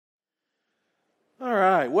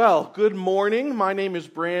right, well, good morning. My name is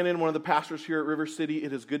Brandon, one of the pastors here at River City.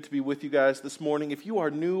 It is good to be with you guys this morning. If you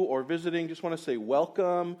are new or visiting, just want to say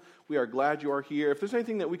welcome. We are glad you are here. If there's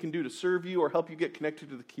anything that we can do to serve you or help you get connected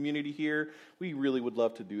to the community here, we really would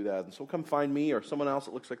love to do that. And so come find me or someone else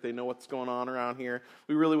that looks like they know what's going on around here.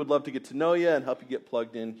 We really would love to get to know you and help you get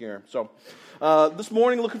plugged in here. So this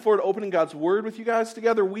morning, looking forward to opening God's Word with you guys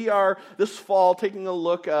together. We are, this fall, taking a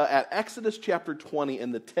look at Exodus chapter 20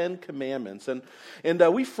 and the Ten Commandments. And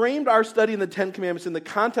we framed our study in the Ten Commandments in the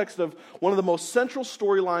context of one of the most central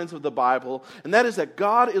storylines of the Bible, and that is that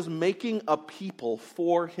God is making a people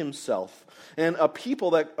for Himself. And a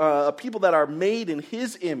people that are made in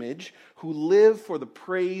His image, who live for the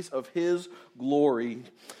praise of His glory.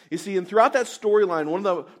 You see, and throughout that storyline, one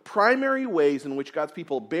of the primary ways in which God's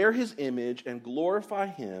people bear His image and glorify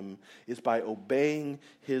Him is by obeying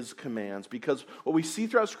His commands. Because what we see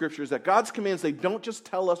throughout Scripture is that God's commands, they don't just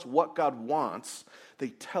tell us what God wants, they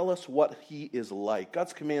tell us what He is like.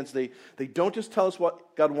 God's commands, they don't just tell us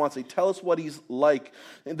what God wants, they tell us what He's like.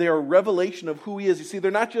 And they are a revelation of who He is. You see,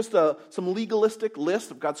 they're not just some legalistic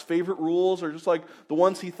list of God's favorite rules, or just like the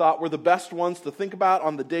ones He thought were the best ones to think about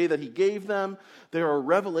on the day that He gave them. They are a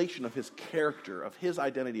revelation of His character, of His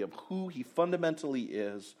identity, of who He fundamentally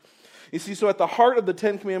is. You see, so at the heart of the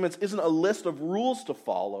Ten Commandments isn't a list of rules to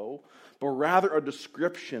follow, but rather a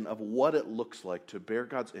description of what it looks like to bear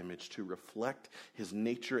God's image, to reflect His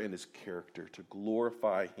nature and His character, to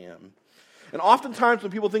glorify Him. And oftentimes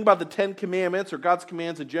when people think about the Ten Commandments or God's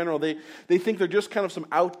commands in general, they think they're just kind of some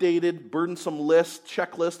outdated, burdensome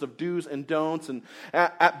checklist of do's and don'ts. And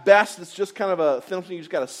at best, it's just kind of a thing you just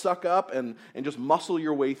got to suck up and just muscle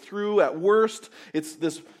your way through. At worst, it's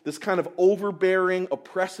this kind of overbearing,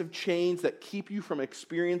 oppressive chains that keep you from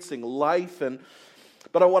experiencing life.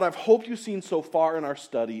 But what I've hoped you've seen so far in our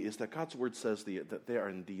study is that God's Word says that they are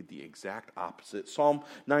indeed the exact opposite. Psalm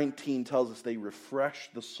 19 tells us they refresh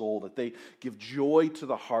the soul, that they give joy to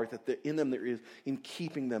the heart, that in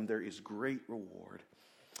keeping them there is great reward.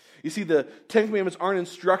 You see, the Ten Commandments aren't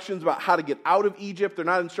instructions about how to get out of Egypt. They're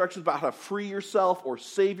not instructions about how to free yourself or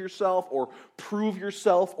save yourself or prove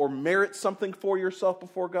yourself or merit something for yourself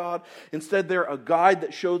before God. Instead, they're a guide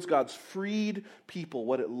that shows God's freed people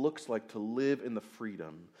what it looks like to live in the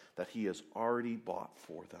freedom that He has already bought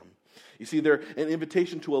for them. You see, they're an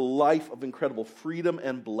invitation to a life of incredible freedom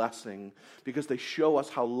and blessing because they show us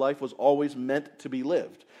how life was always meant to be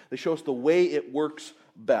lived. They show us the way it works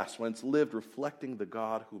best when it's lived reflecting the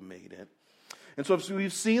God who made it. And so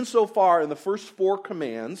we've seen so far in the first four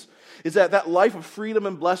commands is that life of freedom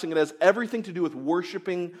and blessing, it has everything to do with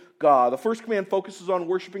worshiping God. The first command focuses on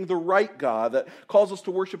worshiping the right God that calls us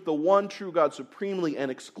to worship the one true God supremely and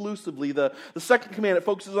exclusively. The second command, it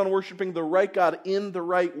focuses on worshiping the right God in the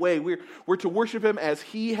right way. We're to worship Him as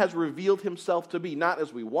He has revealed Himself to be, not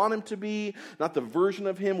as we want Him to be, not the version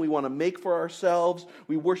of Him we want to make for ourselves.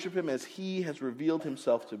 We worship Him as He has revealed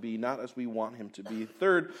Himself to be, not as we want Him to be.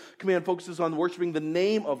 Third command focuses on worshiping the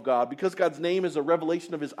name of God, because God's name is a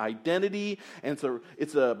revelation of His identity, and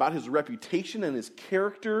it's about His reputation and His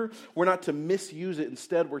character. We're not to misuse it.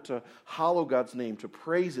 Instead, we're to hallow God's name, to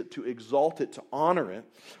praise it, to exalt it, to honor it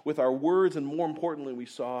with our words, and more importantly, we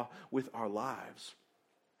saw with our lives.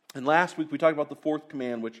 And last week we talked about the fourth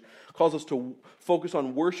command, which calls us to focus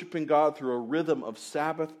on worshiping God through a rhythm of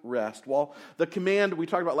Sabbath rest. While the command we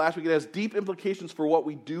talked about last week, it has deep implications for what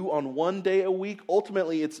we do on one day a week.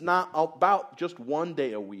 Ultimately, it's not about just one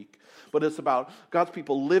day a week, but it's about God's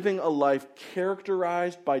people living a life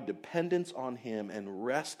characterized by dependence on Him and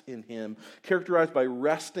rest in Him, characterized by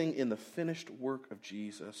resting in the finished work of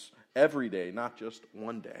Jesus every day, not just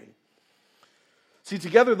one day. See,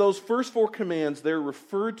 together, those first four commands, they're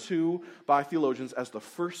referred to by theologians as the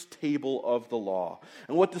first table of the law.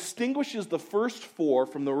 And what distinguishes the first four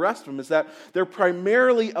from the rest of them is that they're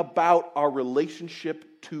primarily about our relationship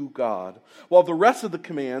to God, while the rest of the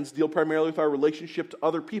commands deal primarily with our relationship to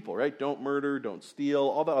other people, right? Don't murder, don't steal,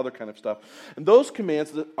 all that other kind of stuff. And those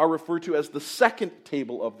commands that are referred to as the second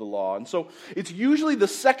table of the law. And so it's usually the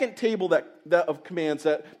second table of commands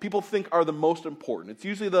that people think are the most important. It's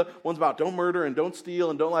usually the ones about don't murder and don't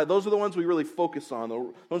steal and don't lie. Those are the ones we really focus on,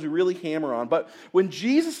 the ones we really hammer on. But when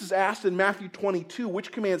Jesus is asked in Matthew 22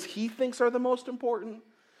 which commands He thinks are the most important,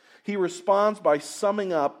 He responds by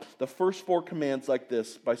summing up the first four commands like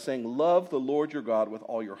this, by saying, love the Lord your God with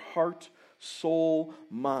all your heart, soul,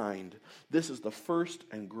 mind. This is the first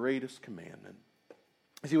and greatest commandment.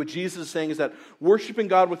 See, what Jesus is saying is that worshiping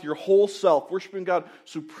God with your whole self, worshiping God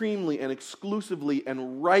supremely and exclusively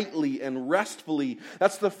and rightly and restfully,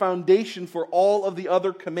 that's the foundation for all of the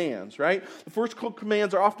other commands, right? The first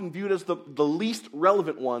commands are often viewed as the least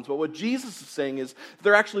relevant ones, but what Jesus is saying is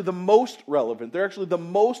they're actually the most relevant. They're actually the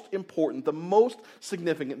most important, the most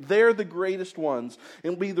significant. They're the greatest ones.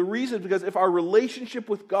 And be the reason because if our relationship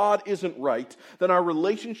with God isn't right, then our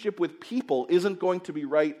relationship with people isn't going to be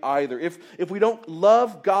right either. If we don't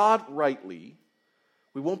love God rightly,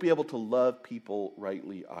 we won't be able to love people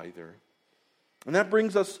rightly either. And that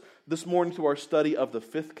brings us this morning to our study of the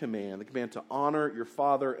fifth command, the command to honor your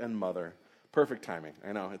father and mother. Perfect timing,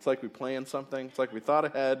 I know. It's like we planned something. It's like we thought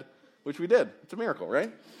ahead, which we did. It's a miracle,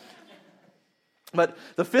 right? But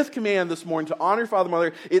the fifth command this morning, to honor your father and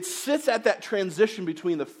mother, it sits at that transition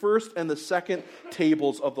between the first and the second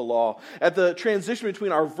tables of the law. At the transition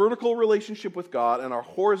between our vertical relationship with God and our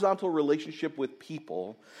horizontal relationship with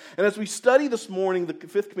people. And as we study this morning the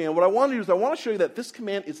fifth command, what I want to do is I want to show you that this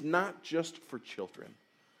command is not just for children.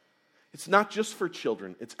 It's not just for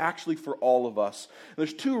children. It's actually for all of us. And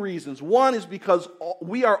there's two reasons. One is because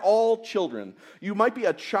we are all children. You might be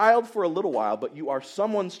a child for a little while, but you are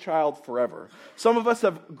someone's child forever. Some of us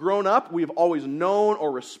have grown up. We've always known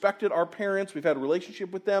or respected our parents. We've had a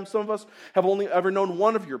relationship with them. Some of us have only ever known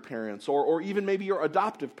one of your parents, or even maybe your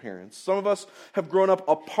adoptive parents. Some of us have grown up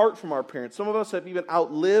apart from our parents. Some of us have even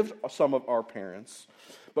outlived some of our parents.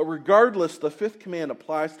 But regardless, the fifth command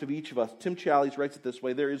applies to each of us. Tim Challies writes it this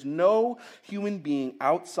way: there is no human being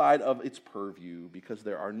outside of its purview because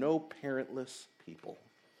there are no parentless people.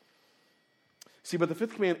 See, but the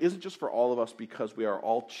fifth command isn't just for all of us because we are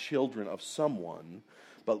all children of someone,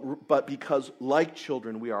 but because, like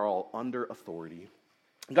children, we are all under authority.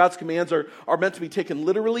 God's commands are meant to be taken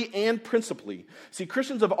literally and principally. See,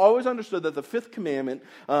 Christians have always understood that the fifth commandment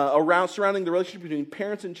surrounding the relationship between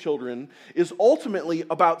parents and children is ultimately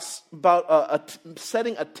about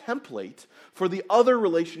setting a template for the other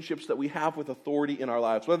relationships that we have with authority in our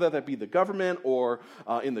lives, whether that be the government or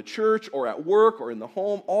in the church or at work or in the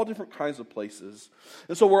home, all different kinds of places.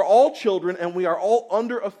 And so we're all children and we are all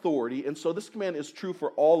under authority, and so this command is true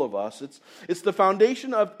for all of us. It's the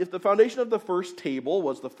foundation of, if the foundation of the first table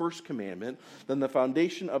was the first commandment, then the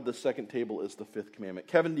foundation of the second table is the fifth commandment.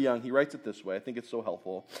 Kevin DeYoung, he writes it this way. I think it's so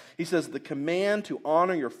helpful. He says, the command to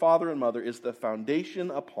honor your father and mother is the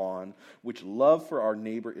foundation upon which love for our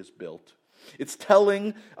neighbor is built. It's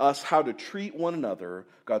telling us how to treat one another.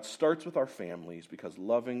 God starts with our families because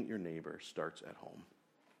loving your neighbor starts at home.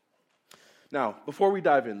 Now, before we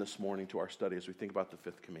dive in this morning to our study as we think about the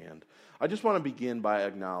fifth command, I just want to begin by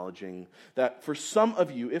acknowledging that for some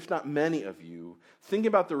of you, if not many of you, thinking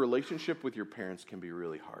about the relationship with your parents can be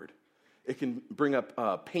really hard. It can bring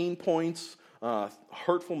up pain points,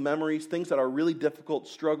 hurtful memories, things that are really difficult,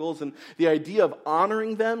 struggles, and the idea of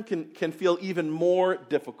honoring them can feel even more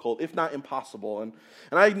difficult, if not impossible. And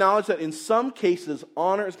I acknowledge that in some cases,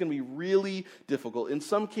 honor is going to be really difficult. In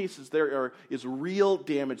some cases, there is real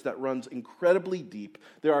damage that runs incredibly deep.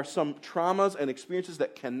 There are some traumas and experiences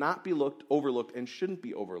that cannot be overlooked and shouldn't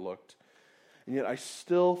be overlooked. And yet I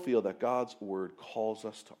still feel that God's word calls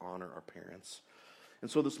us to honor our parents. And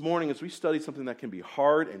so this morning, as we study something that can be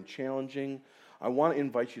hard and challenging, I want to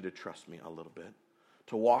invite you to trust me a little bit,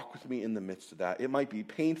 to walk with me in the midst of that. It might be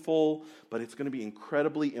painful, but it's going to be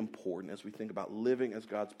incredibly important as we think about living as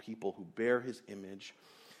God's people who bear his image.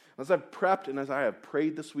 As I've prepped and as I have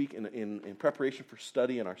prayed this week in preparation for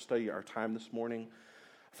study and our time this morning,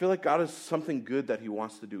 I feel like God has something good that he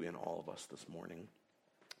wants to do in all of us this morning.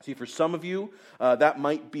 See, for some of you, that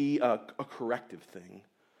might be a corrective thing.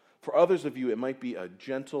 For others of you, it might be a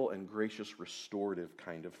gentle and gracious restorative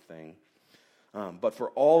kind of thing. But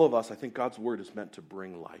for all of us, I think God's word is meant to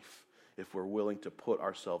bring life if we're willing to put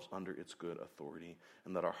ourselves under its good authority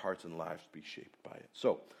and let our hearts and lives be shaped by it.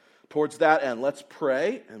 So, towards that end, let's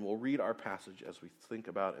pray, and we'll read our passage as we think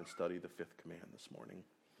about and study the fifth command this morning.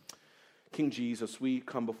 King Jesus, we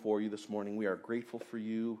come before you this morning. We are grateful for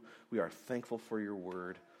you. We are thankful for your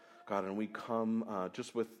word. God, and we come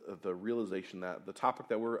just with the realization that the topic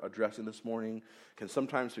that we're addressing this morning can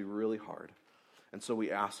sometimes be really hard. And so we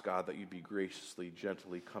ask, God, that you'd be graciously,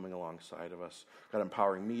 gently coming alongside of us. God,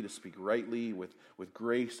 empowering me to speak rightly with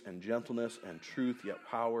grace and gentleness and truth, yet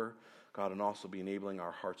power. God, and also be enabling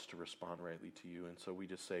our hearts to respond rightly to you. And so we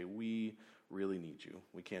just say, we really need you.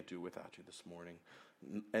 We can't do it without you this morning.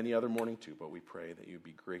 Any other morning too, but we pray that you'd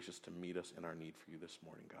be gracious to meet us in our need for you this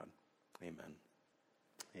morning, God. Amen.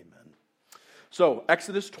 Amen. So,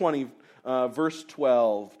 Exodus 20, verse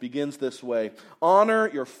 12 begins this way: honor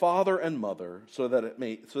your father and mother so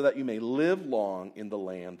that you may live long in the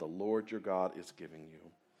land the Lord your God is giving you.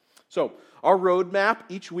 So, our roadmap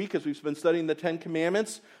each week, as we've been studying the Ten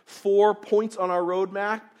Commandments, 4 points on our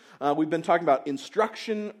roadmap. We've been talking about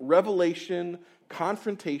instruction, revelation,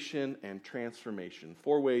 confrontation, and transformation.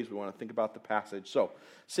 4 ways we want to think about the passage. So,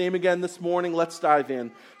 same again this morning. Let's dive in.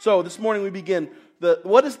 So, this morning we begin.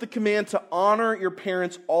 What is the command to honor your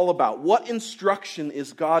parents all about? What instruction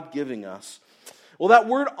is God giving us? Well, that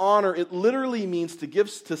word honor, it literally means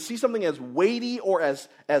to see something as weighty or as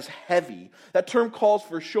heavy. That term calls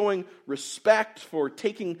for showing respect, for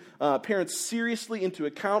taking parents seriously into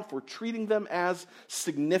account, for treating them as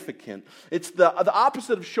significant. It's the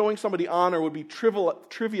opposite of showing somebody honor would be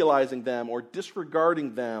trivializing them or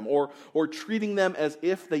disregarding them or treating them as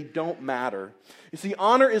if they don't matter. You see,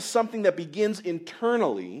 honor is something that begins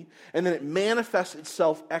internally and then it manifests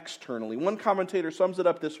itself externally. One commentator sums it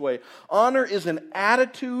up this way: honor is an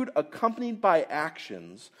attitude accompanied by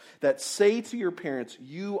actions that say to your parents,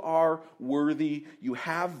 you are worthy, you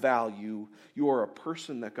have value, you are a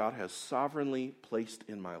person that God has sovereignly placed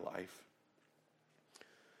in my life.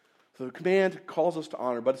 So the command calls us to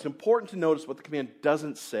honor, but it's important to notice what the command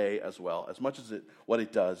doesn't say as well, as much as what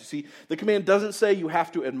it does. You see, the command doesn't say you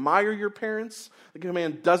have to admire your parents. The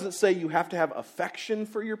command doesn't say you have to have affection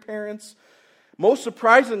for your parents. Most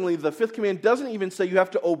surprisingly, the fifth command doesn't even say you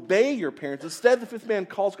have to obey your parents. Instead, the fifth command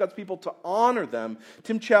calls God's people to honor them.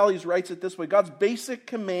 Tim Challies writes it this way: God's basic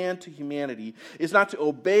command to humanity is not to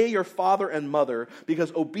obey your father and mother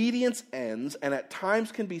because obedience ends and at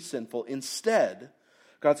times can be sinful. Instead,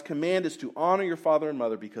 God's command is to honor your father and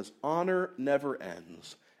mother because honor never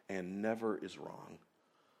ends and never is wrong.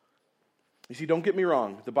 You see, don't get me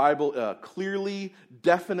wrong. The Bible clearly,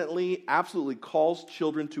 definitely, absolutely calls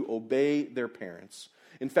children to obey their parents.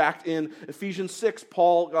 In fact, in Ephesians 6,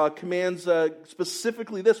 Paul commands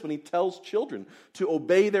specifically this when he tells children to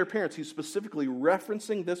obey their parents. He's specifically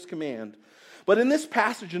referencing this command. But in this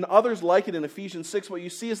passage and others like it in Ephesians 6, what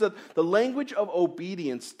you see is that the language of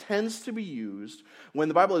obedience tends to be used when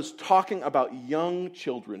the Bible is talking about young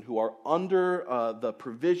children who are under the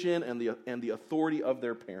provision and the authority of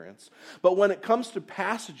their parents. But when it comes to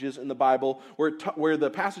passages in the Bible where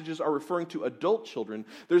the passages are referring to adult children,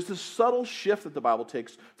 there's this subtle shift that the Bible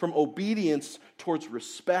takes from obedience towards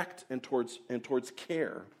respect and towards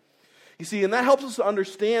care. You see, and that helps us to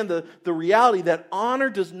understand the reality that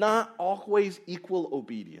honor does not always equal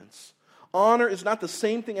obedience. Honor is not the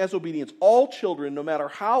same thing as obedience. All children, no matter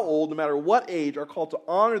how old, no matter what age, are called to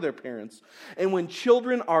honor their parents. And when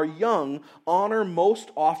children are young, honor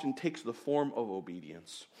most often takes the form of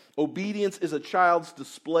obedience. Obedience is a child's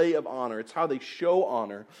display of honor. It's how they show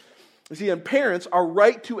honor. You see, and parents are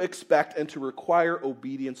right to expect and to require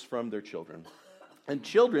obedience from their children. And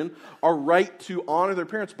children are right to honor their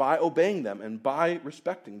parents by obeying them and by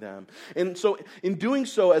respecting them. And so in doing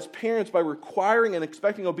so, as parents, by requiring and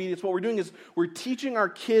expecting obedience, what we're doing is we're teaching our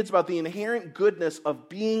kids about the inherent goodness of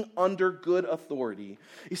being under good authority.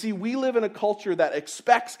 You see, we live in a culture that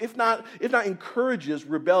expects, if not encourages,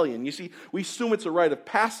 rebellion. You see, we assume it's a rite of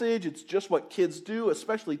passage. It's just what kids do,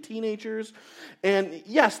 especially teenagers. And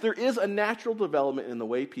yes, there is a natural development in the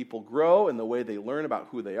way people grow and the way they learn about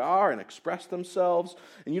who they are and express themselves.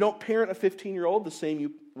 And you don't parent a 15-year-old the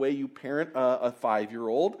same way you parent a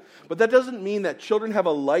 5-year-old. But that doesn't mean that children have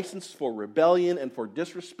a license for rebellion and for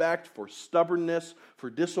disrespect, for stubbornness,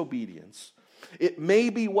 for disobedience. It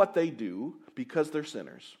may be what they do because they're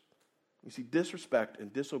sinners. You see, disrespect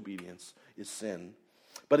and disobedience is sin.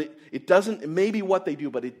 But it may be what they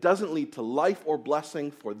do, but it doesn't lead to life or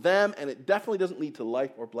blessing for them, and it definitely doesn't lead to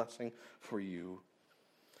life or blessing for you.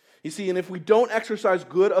 You see, and if we don't exercise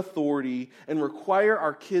good authority and require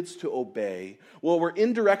our kids to obey, what we're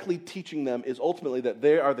indirectly teaching them is ultimately that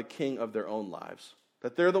they are the king of their own lives.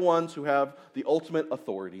 That they're the ones who have the ultimate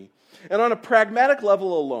authority. And on a pragmatic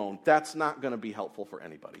level alone, that's not going to be helpful for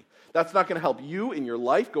anybody. That's not going to help you in your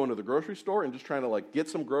life going to the grocery store and just trying to get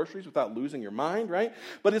some groceries without losing your mind, right?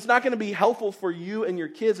 But it's not going to be helpful for you and your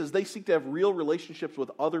kids as they seek to have real relationships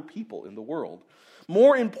with other people in the world.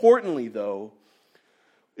 More importantly, though,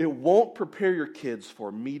 it won't prepare your kids for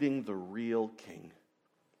meeting the real king.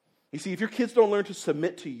 You see, if your kids don't learn to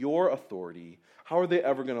submit to your authority, how are they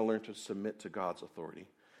ever going to learn to submit to God's authority?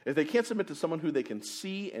 If they can't submit to someone who they can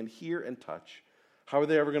see and hear and touch, how are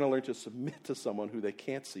they ever going to learn to submit to someone who they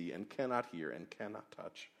can't see and cannot hear and cannot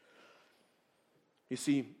touch? You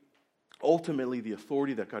see, ultimately, the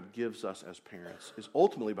authority that God gives us as parents is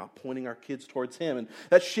ultimately about pointing our kids towards Him. And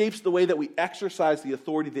that shapes the way that we exercise the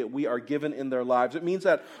authority that we are given in their lives. It means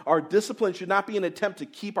that our discipline should not be an attempt to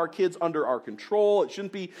keep our kids under our control. It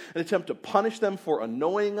shouldn't be an attempt to punish them for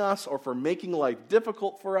annoying us or for making life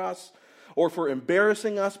difficult for us. or for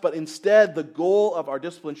embarrassing us, but instead the goal of our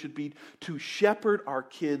discipline should be to shepherd our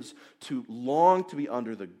kids to long to be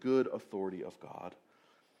under the good authority of God.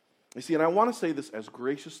 You see, and I want to say this as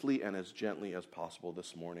graciously and as gently as possible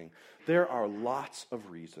this morning. There are lots of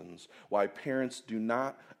reasons why parents do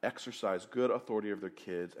not exercise good authority of their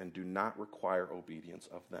kids and do not require obedience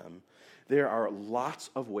of them. There are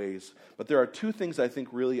lots of ways, but there are two things I think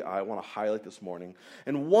really I want to highlight this morning.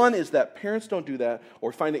 And one is that parents don't do that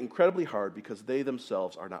or find it incredibly hard because they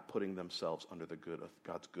themselves are not putting themselves under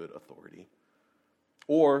God's good authority.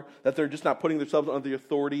 Or that they're just not putting themselves under the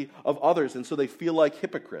authority of others, and so they feel like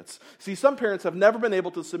hypocrites. See, some parents have never been able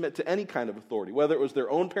to submit to any kind of authority, whether it was their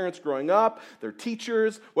own parents growing up, their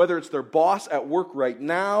teachers, whether it's their boss at work right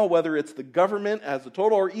now, whether it's the government as a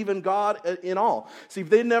total, or even God in all. See,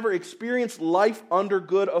 they never experienced life under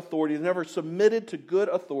good authority. They never submitted to good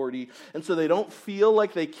authority, and so they don't feel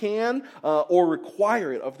like they can or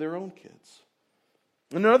require it of their own kids.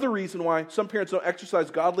 Another reason why some parents don't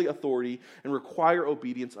exercise godly authority and require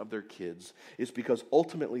obedience of their kids is because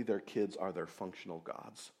ultimately their kids are their functional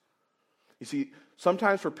gods. You see,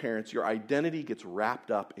 sometimes for parents, your identity gets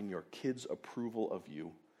wrapped up in your kids' approval of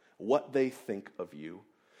you, what they think of you.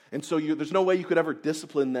 And so there's no way you could ever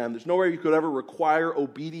discipline them. There's no way you could ever require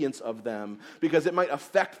obedience of them because it might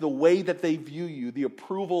affect the way that they view you, the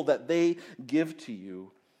approval that they give to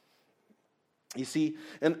you. You see,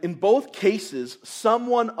 and in both cases,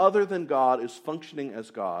 someone other than God is functioning as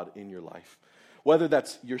God in your life. Whether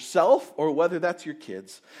that's yourself or whether that's your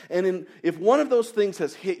kids. And if one of those things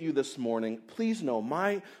has hit you this morning, please know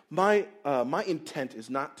my intent is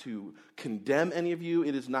not to condemn any of you.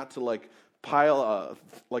 It is not to pile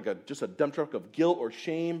just a dump truck of guilt or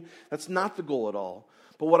shame. That's not the goal at all.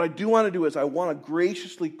 But what I do want to do is I want to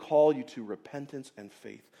graciously call you to repentance and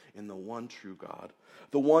faith in the one true God,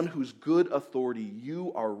 the one whose good authority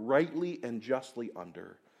you are rightly and justly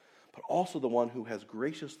under, but also the one who has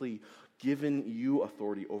graciously given you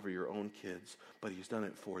authority over your own kids, but he's done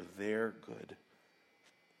it for their good.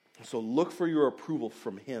 So look for your approval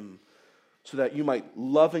from him so that you might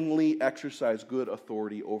lovingly exercise good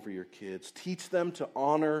authority over your kids. Teach them to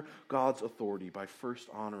honor God's authority by first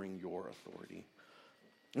honoring your authority.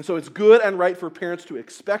 And so it's good and right for parents to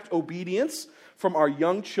expect obedience from our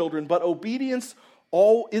young children, but obedience is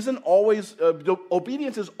always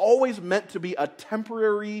meant to be a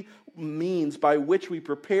temporary means by which we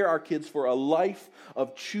prepare our kids for a life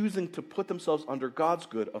of choosing to put themselves under God's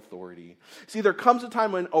good authority. See, there comes a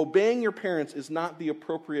time when obeying your parents is not the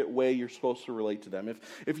appropriate way you're supposed to relate to them.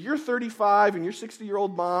 If you're 35 and your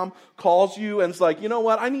 60-year-old mom calls you and is like, you know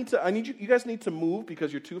what, I need you guys need to move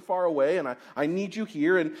because you're too far away and I need you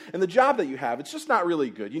here, and the job that you have, it's just not really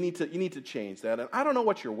good. You need to change that. And I don't know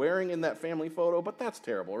what you're wearing in that family photo, but that's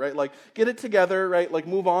terrible, right? Get it together, right?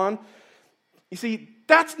 Move on. You see,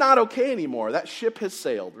 that's not okay anymore. That ship has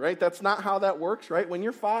sailed, right? That's not how that works, right? When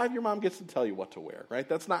you're 5, your mom gets to tell you what to wear, right?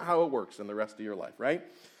 That's not how it works in the rest of your life, right?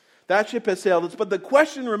 That ship has sailed. But the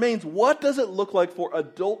question remains, what does it look like for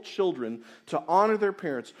adult children to honor their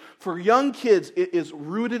parents? For young kids, it is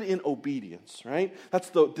rooted in obedience, right?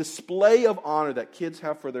 That's the display of honor that kids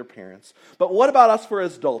have for their parents. But what about us for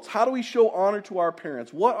adults? How do we show honor to our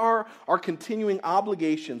parents? What are our continuing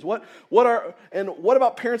obligations? What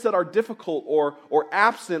about parents that are difficult or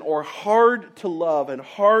absent or hard to love and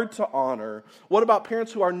hard to honor? What about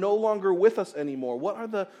parents who are no longer with us anymore? What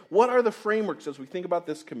are the frameworks as we think about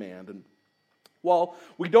this command? And while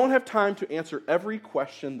we don't have time to answer every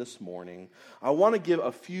question this morning, I want to give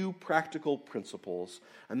a few practical principles,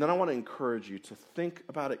 and then I want to encourage you to think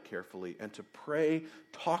about it carefully and to pray,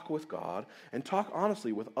 talk with God, and talk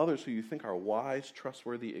honestly with others who you think are wise,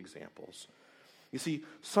 trustworthy examples. You see,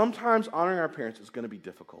 sometimes honoring our parents is going to be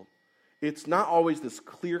difficult. It's not always this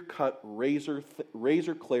clear-cut, razor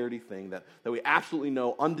clarity thing that we absolutely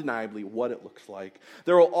know undeniably what it looks like.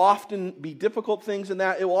 There will often be difficult things in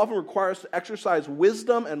that. It will often require us to exercise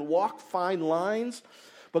wisdom and walk fine lines.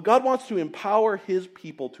 But God wants to empower his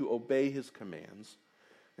people to obey his commands.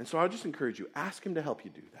 And so I would just encourage you, ask him to help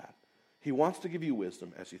you do that. He wants to give you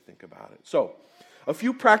wisdom as you think about it. So, a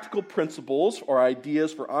few practical principles or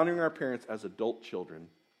ideas for honoring our parents as adult children.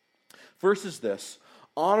 First is this.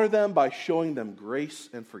 Honor them by showing them grace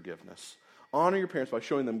and forgiveness. Honor your parents by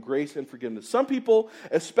showing them grace and forgiveness. Some people,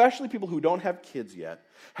 especially people who don't have kids yet,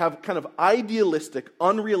 have kind of idealistic,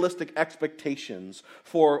 unrealistic expectations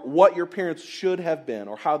for what your parents should have been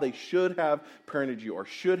or how they should have parented you or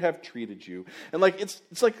should have treated you. And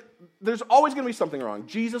it's like there's always going to be something wrong.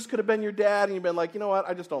 Jesus could have been your dad and you've been like, you know what,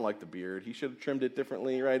 I just don't like the beard. He should have trimmed it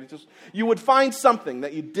differently, right? You would find something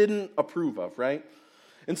that you didn't approve of, right?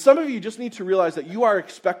 And some of you just need to realize that you are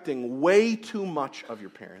expecting way too much of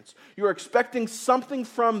your parents. You are expecting something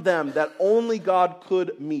from them that only God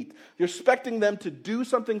could meet. You're expecting them to do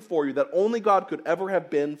something for you that only God could ever have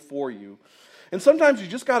been for you. And sometimes you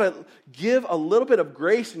just got to give a little bit of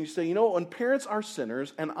grace and you say, when parents are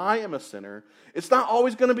sinners and I am a sinner, it's not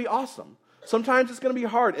always going to be awesome. Sometimes it's going to be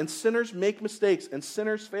hard, and sinners make mistakes, and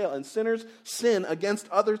sinners fail, and sinners sin against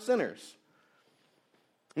other sinners.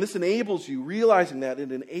 And this enables you, realizing that,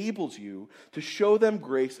 it enables you to show them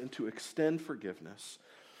grace and to extend forgiveness.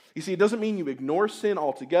 You see, it doesn't mean you ignore sin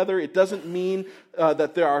altogether. It doesn't mean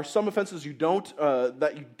that there are some offenses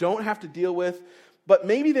that you don't have to deal with. But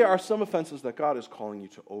maybe there are some offenses that God is calling you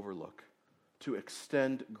to overlook, to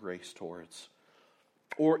extend grace towards,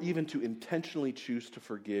 or even to intentionally choose to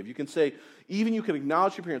forgive. You can say, you can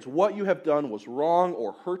acknowledge your parents, what you have done was wrong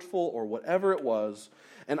or hurtful or whatever it was,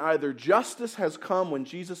 and either justice has come when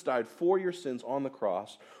Jesus died for your sins on the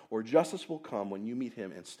cross, or justice will come when you meet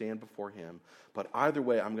him and stand before him. But either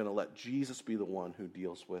way, I'm going to let Jesus be the one who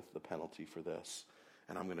deals with the penalty for this,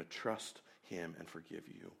 and I'm going to trust him and forgive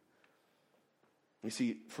you. You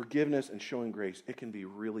see, forgiveness and showing grace, it can be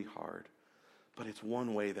really hard. But it's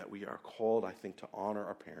one way that we are called, I think, to honor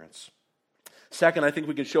our parents. Second, I think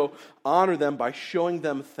we can honor them by showing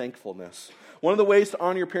them thankfulness. One of the ways to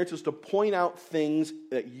honor your parents is to point out things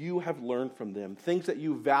that you have learned from them, things that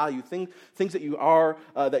you value, things that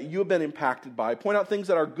that you have been impacted by. Point out things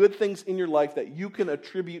that are good things in your life that you can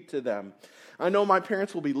attribute to them. I know my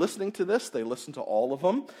parents will be listening to this. They listen to all of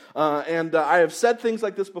them. And I have said things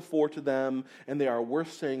like this before to them, and they are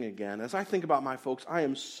worth saying again. As I think about my folks, I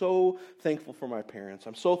am so thankful for my parents.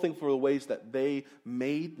 I'm so thankful for the ways that they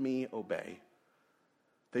made me obey.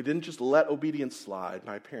 They didn't just let obedience slide.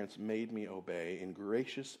 My parents made me obey in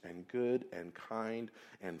gracious and good and kind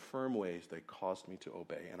and firm ways. They caused me to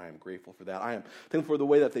obey, and I am grateful for that. I am thankful for the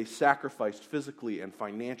way that they sacrificed physically and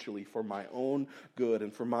financially for my own good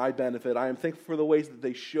and for my benefit. I am thankful for the ways that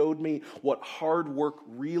they showed me what hard work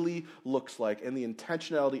really looks like and the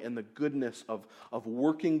intentionality and the goodness of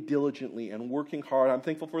working diligently and working hard. I'm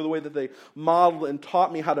thankful for the way that they modeled and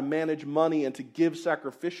taught me how to manage money and to give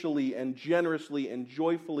sacrificially and generously and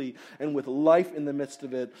joyfully and with life in the midst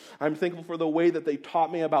of it. I'm thankful for the way that they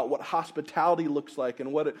taught me about what hospitality looks like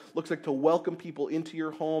and what it looks like to welcome people into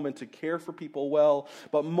your home and to care for people well.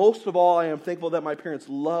 But most of all, I am thankful that my parents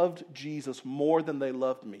loved Jesus more than they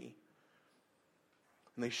loved me.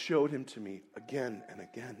 And they showed him to me again and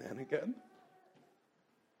again and again.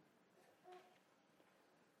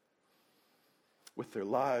 With their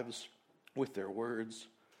lives, with their words,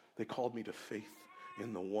 they called me to faith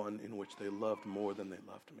in the one in which they loved more than they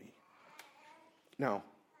loved me. Now,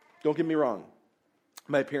 don't get me wrong.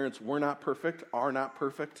 My parents were not perfect, are not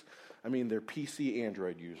perfect. I mean, they're PC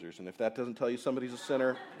Android users, and if that doesn't tell you somebody's a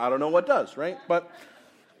sinner, I don't know what does, right? But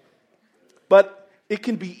it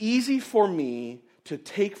can be easy for me to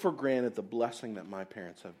take for granted the blessing that my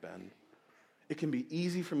parents have been. It can be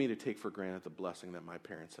easy for me to take for granted the blessing that my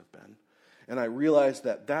parents have been. And I realize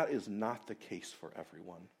that that is not the case for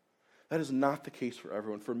everyone. That is not the case for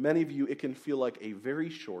everyone. For many of you, it can feel like a very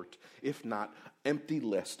short, if not empty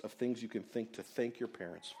list of things you can think to thank your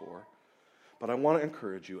parents for. But I want to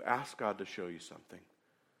encourage you, ask God to show you something.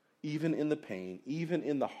 Even in the pain, even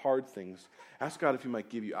in the hard things, ask God if he might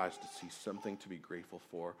give you eyes to see something to be grateful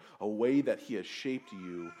for, a way that he has shaped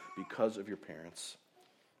you because of your parents.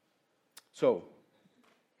 So,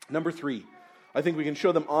 number 3. I think we can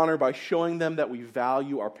show them honor by showing them that we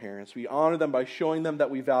value our parents. We honor them by showing them that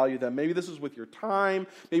we value them. Maybe this is with your time.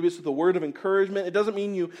 Maybe it's with a word of encouragement. It doesn't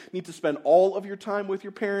mean you need to spend all of your time with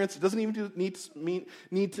your parents. It doesn't even need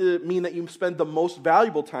to mean that you spend the most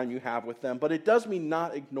valuable time you have with them. But it does mean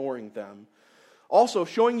not ignoring them. Also,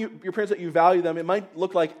 showing your parents that you value them, it might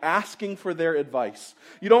look like asking for their advice.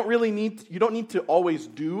 You don't need to always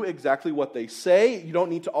do exactly what they say. You don't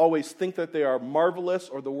need to always think that they are marvelous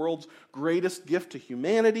or the world's greatest gift to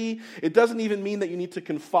humanity. It doesn't even mean that you need to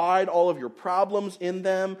confide all of your problems in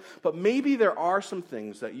them. But maybe there are some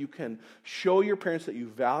things that you can show your parents that you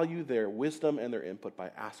value their wisdom and their input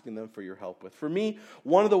by asking them for your help with. For me,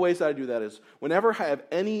 one of the ways that I do that is whenever I have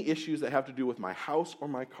any issues that have to do with my house or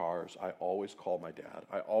my cars, I always call my dad.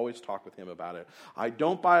 I always talk with him about it. I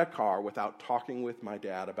don't buy a car without talking with my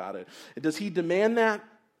dad about it. Does he demand that?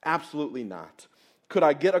 Absolutely not. Could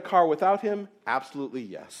I get a car without him? Absolutely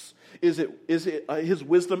yes. Is his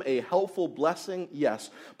wisdom a helpful blessing? Yes.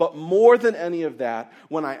 But more than any of that,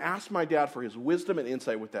 when I ask my dad for his wisdom and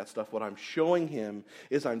insight with that stuff, what I'm showing him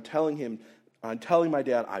is I'm telling my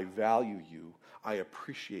dad, I value you. I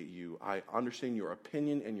appreciate you. I understand your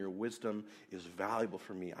opinion and your wisdom is valuable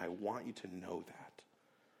for me. I want you to know that.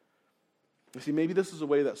 You see, maybe this is a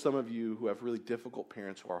way that some of you who have really difficult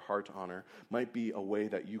parents who are hard to honor might be a way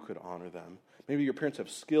that you could honor them. Maybe your parents have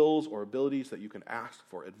skills or abilities that you can ask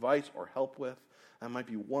for advice or help with. That might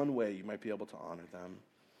be one way you might be able to honor them.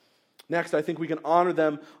 Next, I think we can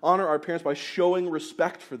honor our parents by showing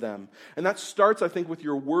respect for them. And that starts, I think, with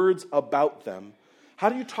your words about them. How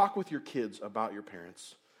do you talk with your kids about your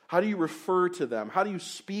parents? How do you refer to them? How do you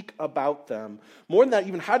speak about them? More than that,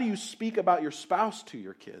 even how do you speak about your spouse to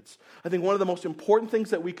your kids? I think one of the most important things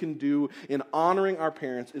that we can do in honoring our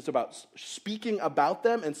parents is about speaking about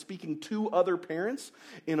them and speaking to other parents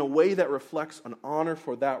in a way that reflects an honor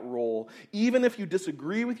for that role. Even if you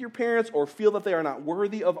disagree with your parents or feel that they are not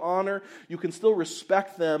worthy of honor, you can still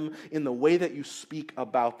respect them in the way that you speak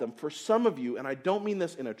about them. For some of you, and I don't mean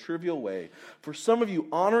this in a trivial way, for some of you,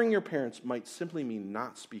 honoring your parents might simply mean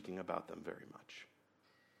not speaking about them very much.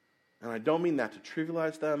 And I don't mean that to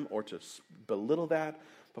trivialize them or to belittle that,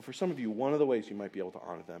 but for some of you, one of the ways you might be able to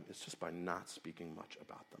honor them is just by not speaking much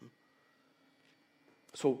about them.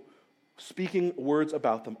 So, speaking words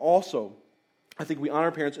about them. Also, I think we honor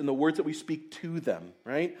parents in the words that we speak to them,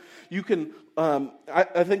 right? You can,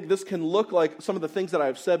 I think this can look like some of the things that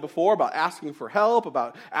I've said before about asking for help,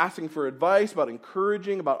 about asking for advice, about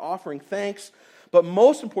encouraging, about offering thanks. But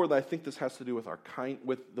most importantly, I think this has to do with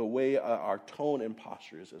with the way our tone and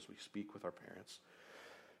posture is as we speak with our parents.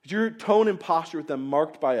 Is your tone and posture with them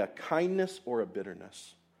marked by a kindness or a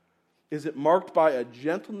bitterness? Is it marked by a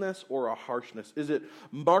gentleness or a harshness? Is it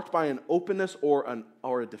marked by an openness or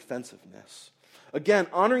a defensiveness? Again,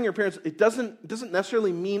 honoring your parents, it doesn't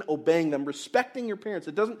necessarily mean obeying them. Respecting your parents,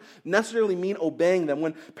 it doesn't necessarily mean obeying them.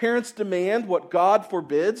 When parents demand what God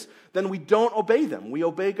forbids, then we don't obey them. We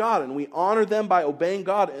obey God, and we honor them by obeying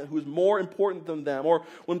God, who is more important than them. Or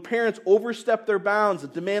when parents overstep their bounds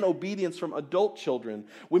and demand obedience from adult children,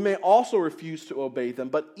 we may also refuse to obey them.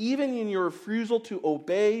 But even in your refusal to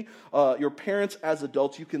obey your parents as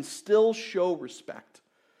adults, you can still show respect.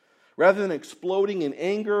 Rather than exploding in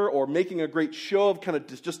anger or making a great show of kind of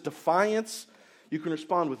just defiance, you can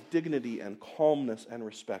respond with dignity and calmness and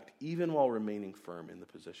respect, even while remaining firm in the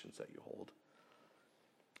positions that you hold.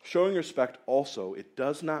 Showing respect also, it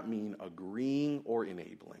does not mean agreeing or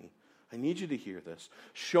enabling. I need you to hear this.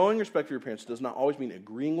 Showing respect for your parents does not always mean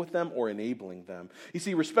agreeing with them or enabling them. You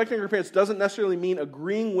see, respecting your parents doesn't necessarily mean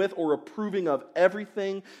agreeing with or approving of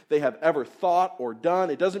everything they have ever thought or done.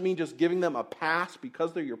 It doesn't mean just giving them a pass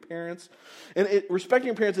because they're your parents. And respecting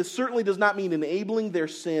your parents, it certainly does not mean enabling their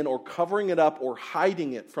sin or covering it up or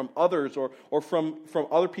hiding it from others or from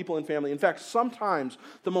other people in family. In fact, sometimes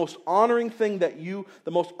the most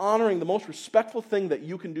respectful thing that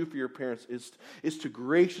you can do for your parents is to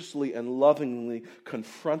graciously and lovingly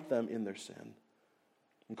confront them in their sin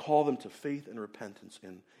and call them to faith and repentance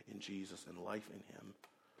in Jesus and life in Him.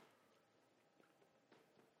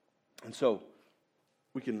 And so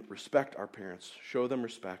we can respect our parents, show them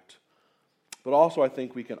respect, but also I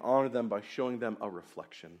think we can honor them by showing them a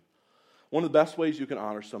reflection. One of the best ways you can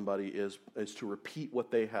honor somebody is to repeat what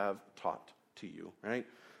they have taught to you, right?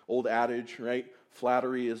 Old adage, right?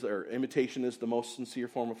 Imitation is the most sincere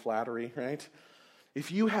form of flattery, right? If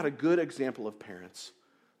you had a good example of parents,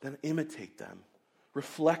 then imitate them.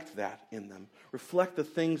 Reflect that in them. Reflect the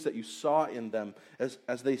things that you saw in them as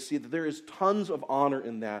they see that there is tons of honor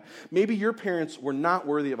in that. Maybe your parents were not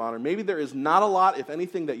worthy of honor. Maybe there is not a lot, if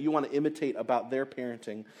anything, that you want to imitate about their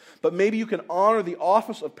parenting. But maybe you can honor the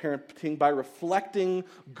office of parenting by reflecting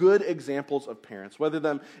good examples of parents,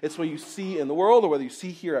 whether it's what you see in the world or whether you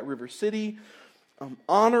see here at River City.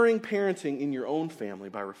 Honoring parenting in your own family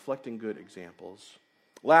by reflecting good examples.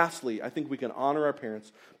 Lastly, I think we can honor our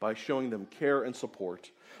parents by showing them care and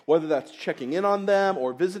support, whether that's checking in on them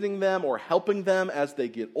or visiting them or helping them as they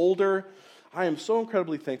get older. I am so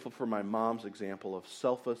incredibly thankful for my mom's example of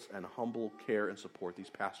selfless and humble care and support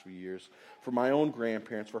these past few years, for my own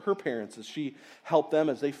grandparents, for her parents as she helped them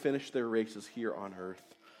as they finished their races here on earth.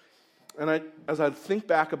 And as I think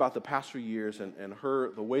back about the past few years and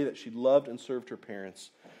the way that she loved and served her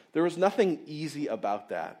parents, there was nothing easy about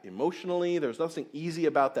that emotionally. There was nothing easy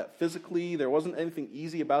about that physically. There wasn't anything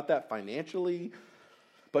easy about that financially.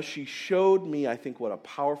 But she showed me, I think, what a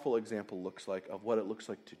powerful example looks like of what it looks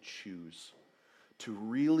like to choose, to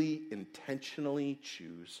really intentionally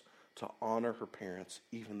choose to honor her parents,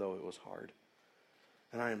 even though it was hard.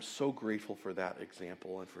 And I am so grateful for that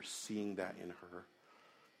example and for seeing that in her.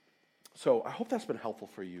 So I hope that's been helpful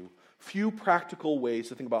for you. Few practical ways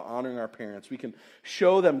to think about honoring our parents. We can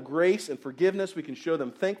show them grace and forgiveness. We can show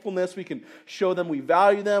them thankfulness. We can show them we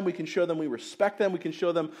value them. We can show them we respect them. We can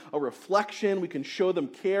show them a reflection. We can show them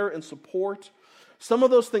care and support. Some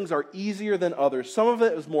of those things are easier than others. Some of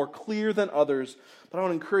it is more clear than others. But I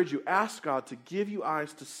want to encourage you, ask God to give you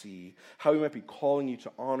eyes to see how He might be calling you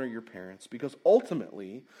to honor your parents. Because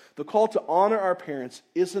ultimately, the call to honor our parents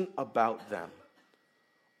isn't about them.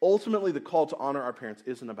 Ultimately, the call to honor our parents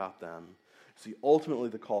isn't about them. See, ultimately,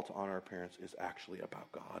 the call to honor our parents is actually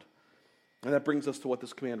about God. And that brings us to what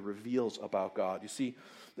this command reveals about God. You see,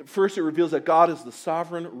 first it reveals that God is the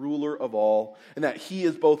sovereign ruler of all, and that He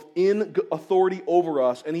is both in authority over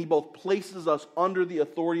us, and He both places us under the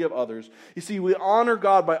authority of others. You see, we honor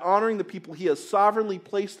God by honoring the people He has sovereignly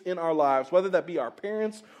placed in our lives, whether that be our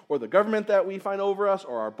parents, or the government that we find over us,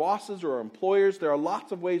 or our bosses, or our employers. There are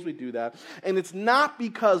lots of ways we do that. And it's not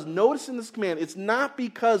because, notice in this command, it's not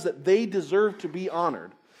because that they deserve to be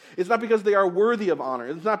honored. It's not because they are worthy of honor.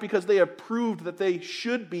 It's not because they have proved that they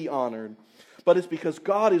should be honored. But it's because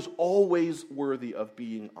God is always worthy of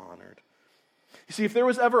being honored. You see, if there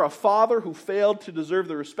was ever a father who failed to deserve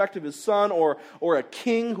the respect of his son, or a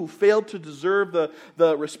king who failed to deserve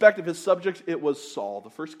the respect of his subjects, it was Saul, the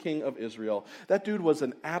first king of Israel. That dude was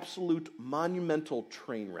an absolute monumental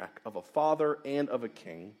train wreck of a father and of a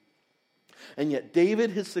king. And yet David,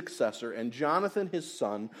 his successor, and Jonathan, his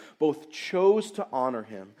son, both chose to honor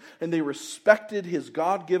him. And they respected his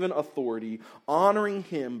God-given authority, honoring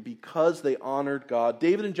him because they honored God.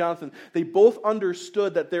 David and Jonathan, they both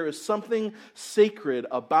understood that there is something sacred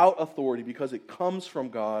about authority because it comes from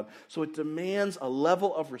God. So it demands a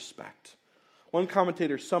level of respect. One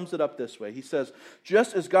commentator sums it up this way. He says,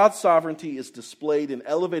 just as God's sovereignty is displayed in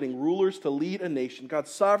elevating rulers to lead a nation, God's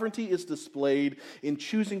sovereignty is displayed in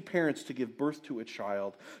choosing parents to give birth to a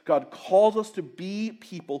child. God calls us to be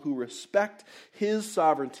people who respect His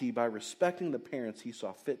sovereignty by respecting the parents He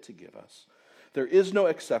saw fit to give us. There is no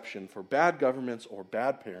exception for bad governments or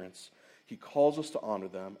bad parents. He calls us to honor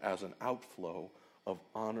them as an outflow of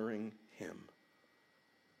honoring Him.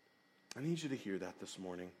 I need you to hear that this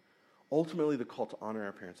morning. Ultimately, the call to honor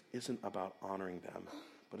our parents isn't about honoring them,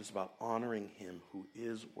 but it's about honoring Him who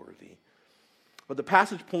is worthy. But the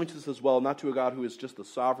passage points us as well, not to a God who is just the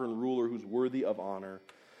sovereign ruler who's worthy of honor,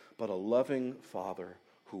 but a loving Father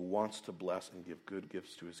who wants to bless and give good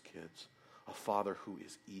gifts to His kids. A Father who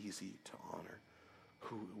is easy to honor,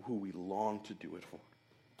 who we long to do it for.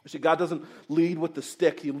 See, God doesn't lead with the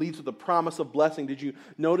stick. He leads with the promise of blessing. Did you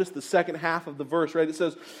notice the second half of the verse, right? It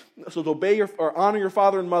says, so obey or honor your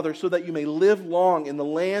father and mother so that you may live long in the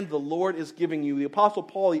land the Lord is giving you. The Apostle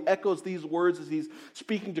Paul, he echoes these words as he's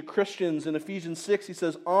speaking to Christians in Ephesians 6. He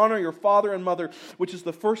says, honor your father and mother, which is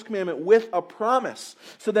the first commandment, with a promise,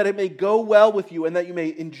 so that it may go well with you and that you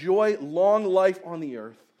may enjoy long life on the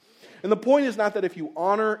earth. And the point is not that if you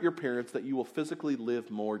honor your parents that you will physically live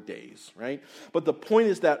more days, right? But the point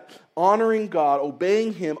is that honoring God,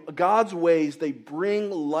 obeying Him, God's ways, they bring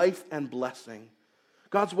life and blessing.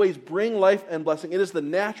 God's ways bring life and blessing. It is the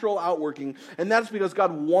natural outworking, and that's because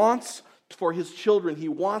God wants for His children, He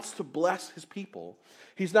wants to bless His people.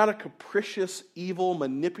 He's not a capricious, evil,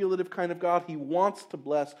 manipulative kind of God. He wants to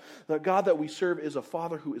bless. The God that we serve is a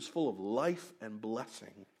Father who is full of life and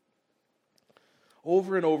blessing.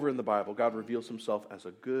 Over and over in the Bible, God reveals Himself as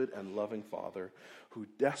a good and loving Father who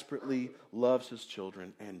desperately loves His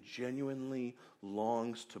children and genuinely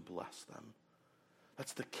longs to bless them.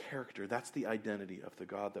 That's the character, that's the identity of the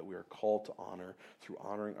God that we are called to honor through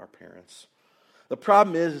honoring our parents. The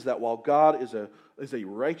problem is that while God is a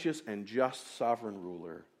righteous and just sovereign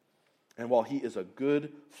ruler, and while He is a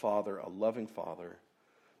good Father, a loving Father,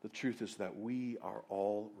 the truth is that we are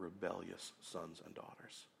all rebellious sons and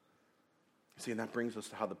daughters. See, and that brings us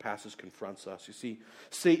to how the passage confronts us. You see,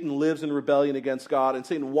 Satan lives in rebellion against God, and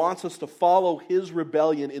Satan wants us to follow his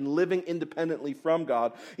rebellion in living independently from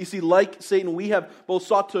God. You see, like Satan, we have both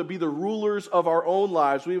sought to be the rulers of our own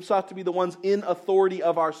lives. We have sought to be the ones in authority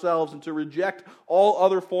of ourselves and to reject all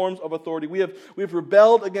other forms of authority. We have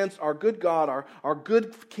rebelled against our good God, our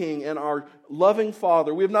good King, and our loving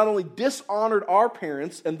Father. We have not only dishonored our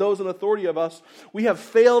parents and those in authority of us, we have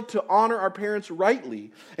failed to honor our parents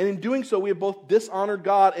rightly. And in doing so, we have both dishonored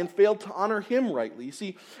God and failed to honor Him rightly. You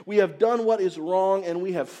see, we have done what is wrong and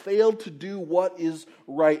we have failed to do what is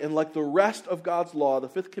right. And like the rest of God's law, the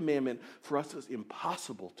fifth commandment for us is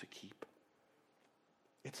impossible to keep.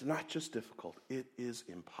 It's not just difficult, it is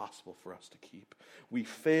impossible for us to keep. We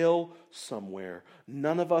fail somewhere.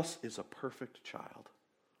 None of us is a perfect child.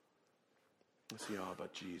 See,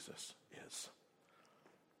 but Jesus is.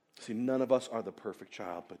 See, none of us are the perfect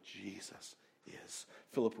child, but Jesus is.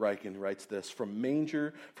 Philip Ryken writes this, from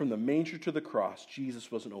the manger to the cross,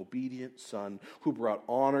 Jesus was an obedient son who brought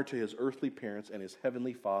honor to his earthly parents and his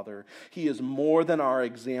heavenly Father. He is more than our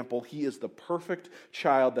example. He is the perfect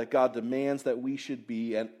child that God demands that we should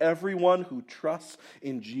be, and everyone who trusts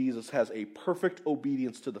in Jesus has a perfect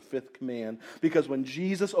obedience to the fifth command, because when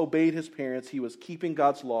Jesus obeyed his parents, he was keeping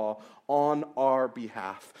God's law on our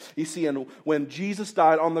behalf. You see, and when Jesus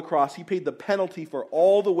died on the cross, he paid the penalty for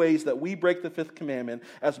all the ways that we break the fifth commandment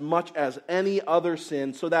as much as any other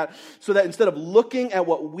sin, so that instead of looking at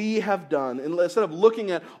what we have done, and instead of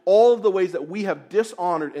looking at all of the ways that we have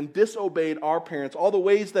dishonored and disobeyed our parents, all the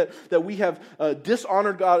ways that we have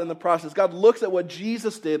dishonored God in the process, God looks at what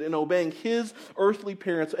Jesus did in obeying his earthly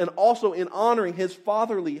parents and also in honoring his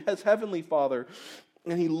heavenly Father.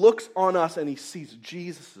 And he looks on us and he sees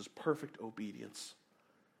Jesus' perfect obedience.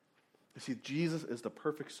 You see, Jesus is the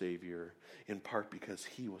perfect Savior in part because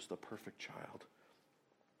he was the perfect child.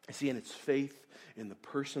 You see, and it's faith in the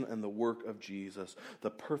person and the work of Jesus, the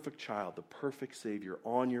perfect child, the perfect Savior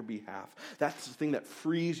on your behalf. That's the thing that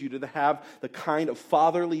frees you to have the kind of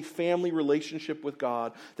fatherly family relationship with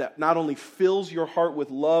God that not only fills your heart with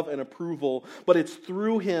love and approval, but it's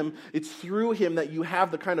through him that you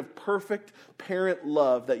have the kind of perfect parent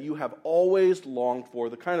love that you have always longed for,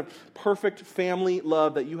 the kind of perfect family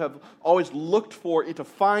love that you have always looked for to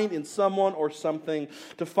find in someone or something,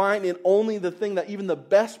 to find in only the thing that even the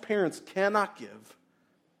best parents cannot give.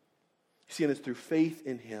 You see, and it's through faith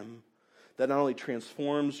in him that not only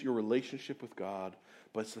transforms your relationship with God,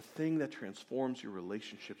 but it's the thing that transforms your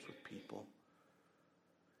relationships with people.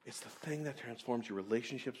 It's the thing that transforms your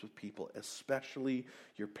relationships with people, especially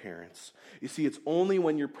your parents. You see, it's only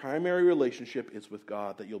when your primary relationship is with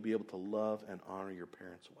God that you'll be able to love and honor your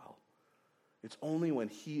parents well. It's only when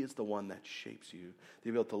he is the one that shapes you that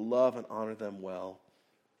you'll be able to love and honor them well.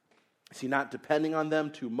 See, not depending on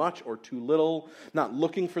them too much or too little, not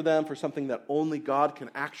looking for them for something that only God can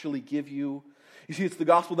actually give you. You see, it's the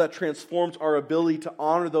gospel that transforms our ability to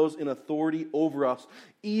honor those in authority over us,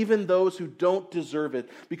 even those who don't deserve it,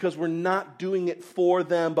 because we're not doing it for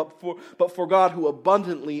them, but for God who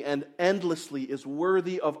abundantly and endlessly is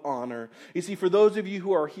worthy of honor. You see, for those of you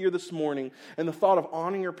who are here this morning, and the thought of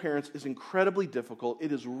honoring your parents is incredibly difficult,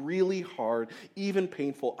 it is really hard, even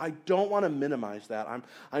painful. I don't want to minimize that.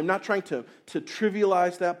 I'm not trying to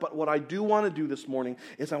trivialize that, but what I do want to do this morning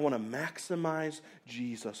is I want to maximize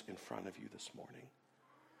Jesus in front of you this morning.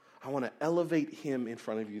 I want to elevate him in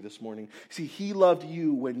front of you this morning. See, he loved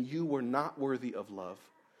you when you were not worthy of love.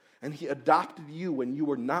 And he adopted you when you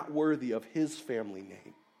were not worthy of his family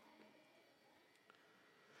name.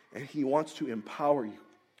 And he wants to empower you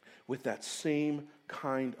with that same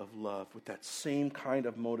kind of love, with that same kind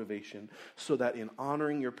of motivation, so that in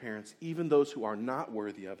honoring your parents, even those who are not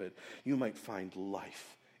worthy of it, you might find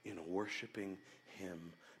life in worshiping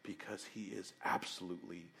him, because he is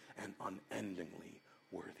absolutely and unendingly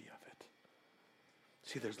worthy of it.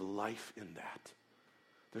 See, there's life in that.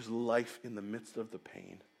 There's life in the midst of the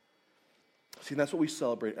pain. See, that's what we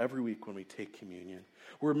celebrate every week when we take communion.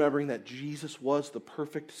 We're remembering that Jesus was the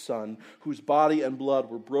perfect Son whose body and blood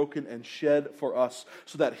were broken and shed for us,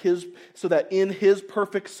 so that in his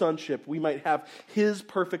perfect sonship we might have his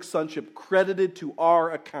perfect sonship credited to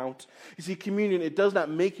our account. You see, communion, it does not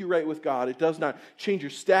make you right with God. It does not change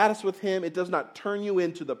your status with him. It does not turn you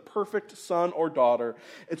into the perfect son or daughter.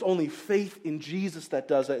 It's only faith in Jesus that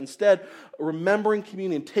does that. Instead, remembering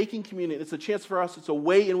communion, taking communion, it's a chance for us. It's a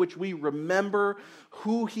way in which we remember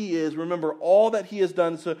who he is, remember all that he has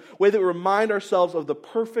done. It's a way that we remind ourselves of the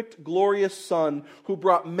perfect, glorious Son who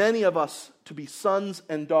brought many of us to be sons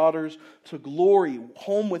and daughters to glory,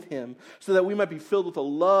 home with him, so that we might be filled with a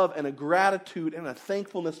love and a gratitude and a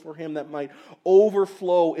thankfulness for him that might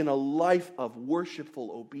overflow in a life of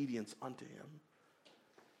worshipful obedience unto him.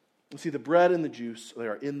 You see, the bread and the juice, they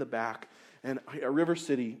are in the back. And at River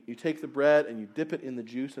City, you take the bread and you dip it in the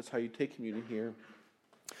juice. That's how you take communion here.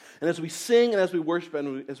 And as we sing and as we worship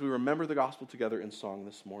and as we remember the gospel together in song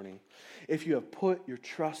this morning, if you have put your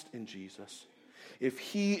trust in Jesus, if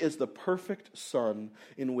he is the perfect Son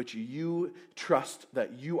in which you trust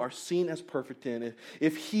that you are seen as perfect in,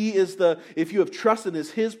 if you have trusted in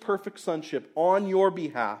his perfect sonship on your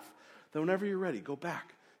behalf, then whenever you're ready, go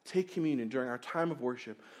back, take communion during our time of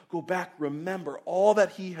worship. Go back, remember all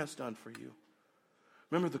that he has done for you.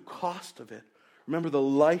 Remember the cost of it. Remember the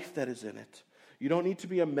life that is in it. You don't need to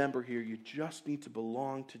be a member here. You just need to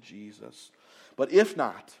belong to Jesus. But if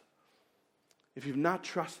not, if you've not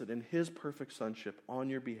trusted in his perfect sonship on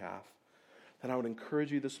your behalf, then I would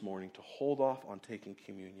encourage you this morning to hold off on taking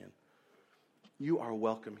communion. You are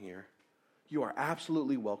welcome here. You are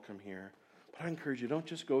absolutely welcome here. But I encourage you, don't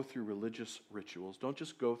just go through religious rituals. Don't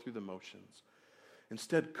just go through the motions.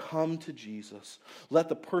 Instead, come to Jesus. Let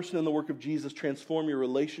the person and the work of Jesus transform your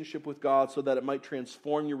relationship with God so that it might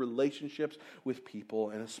transform your relationships with people,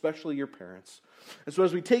 and especially your parents. And so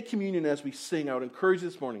as we take communion, as we sing, I would encourage you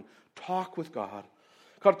this morning, talk with God.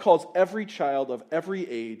 God calls every child of every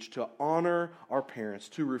age to honor our parents,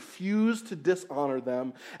 to refuse to dishonor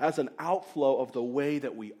them as an outflow of the way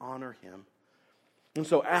that we honor Him. And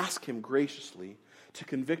so ask Him graciously to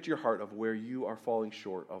convict your heart of where you are falling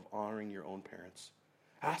short of honoring your own parents.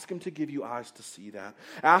 Ask Him to give you eyes to see that.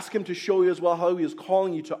 Ask Him to show you as well how He is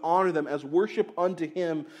calling you to honor them as worship unto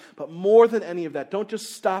Him. But more than any of that, don't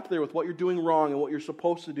just stop there with what you're doing wrong and what you're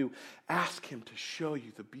supposed to do. Ask Him to show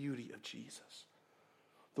you the beauty of Jesus,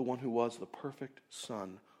 the one who was the perfect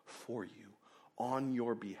Son for you, on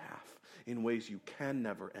your behalf, in ways you can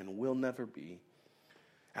never and will never be.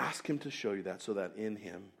 Ask Him to show you that so that in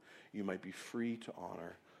Him you might be free to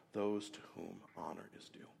honor those to whom honor is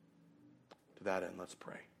due. To that end, let's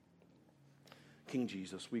pray. King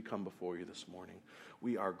Jesus, we come before you this morning.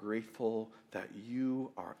 We are grateful that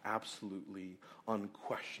you are absolutely,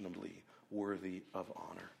 unquestionably worthy of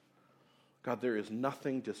honor. God, there is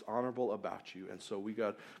nothing dishonorable about you. And so we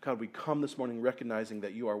come this morning recognizing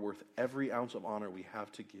that you are worth every ounce of honor we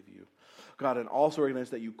have to give you. God, and also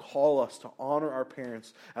recognize that you call us to honor our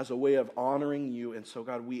parents as a way of honoring you. And so,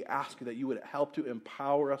 God, we ask you that you would help to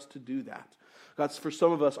empower us to do that. God, for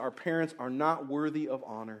some of us, our parents are not worthy of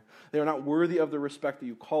honor. They are not worthy of the respect that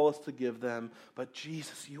you call us to give them. But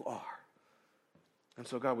Jesus, you are. And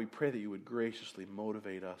so, God, we pray that you would graciously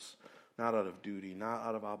motivate us, not out of duty, not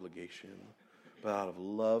out of obligation, but out of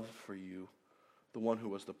love for you, the one who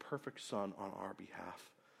was the perfect Son on our behalf,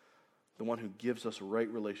 the one who gives us right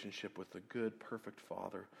relationship with the good, perfect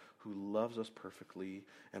Father who loves us perfectly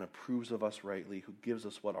and approves of us rightly, who gives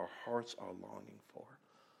us what our hearts are longing for.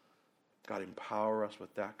 God, empower us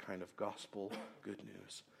with that kind of gospel good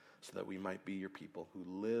news so that we might be your people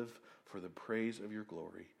who live for the praise of your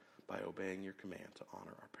glory by obeying your command to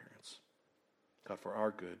honor our parents. God, for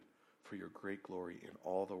our good, for your great glory in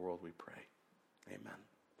all the world we pray. Amen.